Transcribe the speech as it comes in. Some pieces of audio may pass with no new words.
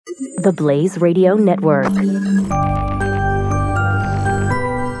The Blaze Radio Network.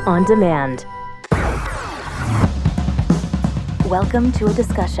 On demand. Welcome to a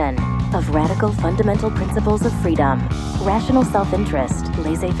discussion of radical fundamental principles of freedom, rational self-interest,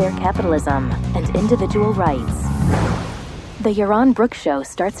 laissez-faire capitalism, and individual rights. The Yaron Brook Show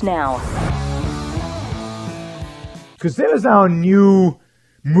starts now. Because there is now a new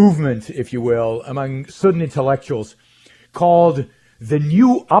movement, if you will, among certain intellectuals called the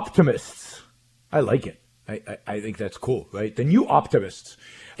New Optimists. I like it. I think that's cool, right? The New Optimists.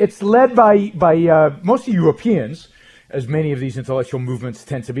 It's led by mostly Europeans, as many of these intellectual movements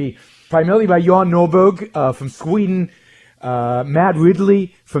tend to be, primarily by Jan Norberg from Sweden, Matt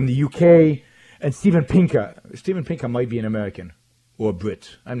Ridley from the UK, and Steven Pinker. Steven Pinker might be an American or a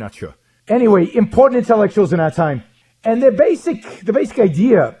Brit. I'm not sure. Anyway, important intellectuals in our time. And the basic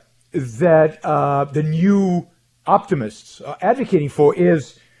idea that the New Optimists are advocating for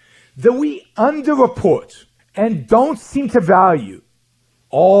is that we underreport and don't seem to value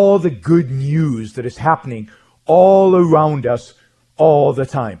all the good news that is happening all around us all the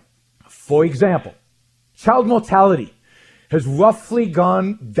time. For example, child mortality has roughly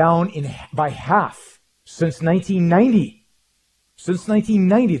gone down by half since 1990. Since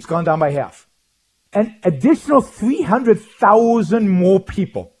 1990, it's gone down by half. An additional 300,000 more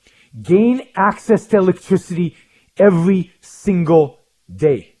people gain access to electricity every single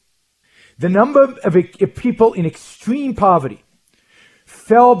day. The number of people in extreme poverty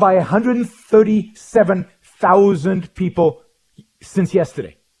fell by 137,000 people since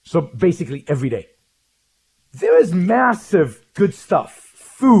yesterday. So basically every day. There is massive good stuff: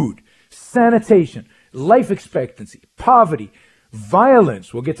 food, sanitation, life expectancy, poverty,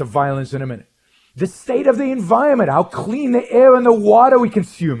 violence. We'll get to violence in a minute. The state of the environment, how clean the air and the water we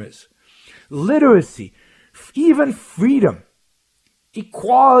consume is. Literacy, even freedom,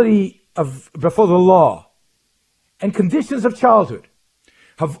 equality before the law, and conditions of childhood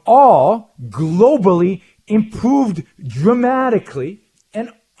have all globally improved dramatically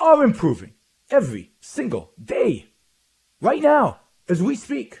and are improving every single day. Right now, as we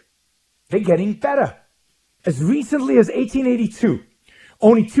speak, they're getting better. As recently as 1882,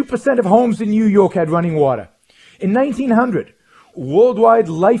 only 2% of homes in New York had running water. In 1900, worldwide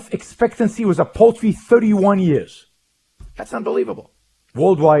life expectancy was a paltry 31 years. That's unbelievable.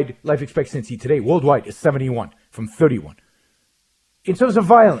 Worldwide life expectancy today, worldwide, is 71 from 31. In terms of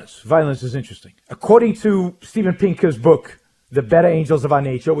violence is interesting. According to Steven Pinker's book, The Better Angels of Our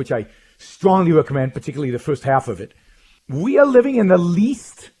Nature, which I strongly recommend, particularly the first half of it, we are living in the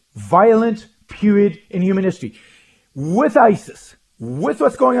least violent period in human history. With ISIS, with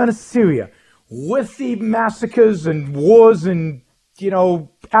what's going on in Syria, with the massacres and wars in,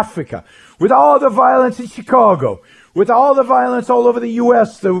 Africa, with all the violence in Chicago, with all the violence all over the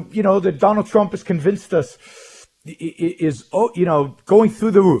U.S., that Donald Trump has convinced us is going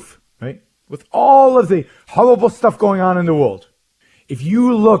through the roof, right? With all of the horrible stuff going on in the world. If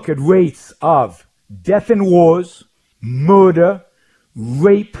you look at rates of death in wars, murder,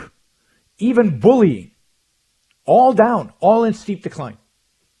 rape, even bullying, all down, all in steep decline.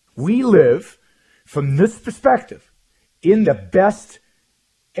 We live, from this perspective, in the best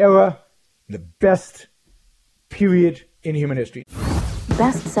era, the best period in human history.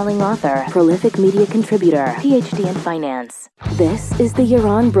 Best-selling author, prolific media contributor, PhD in finance. This is the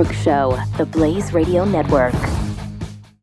Yaron Brook Show, the Blaze Radio Network.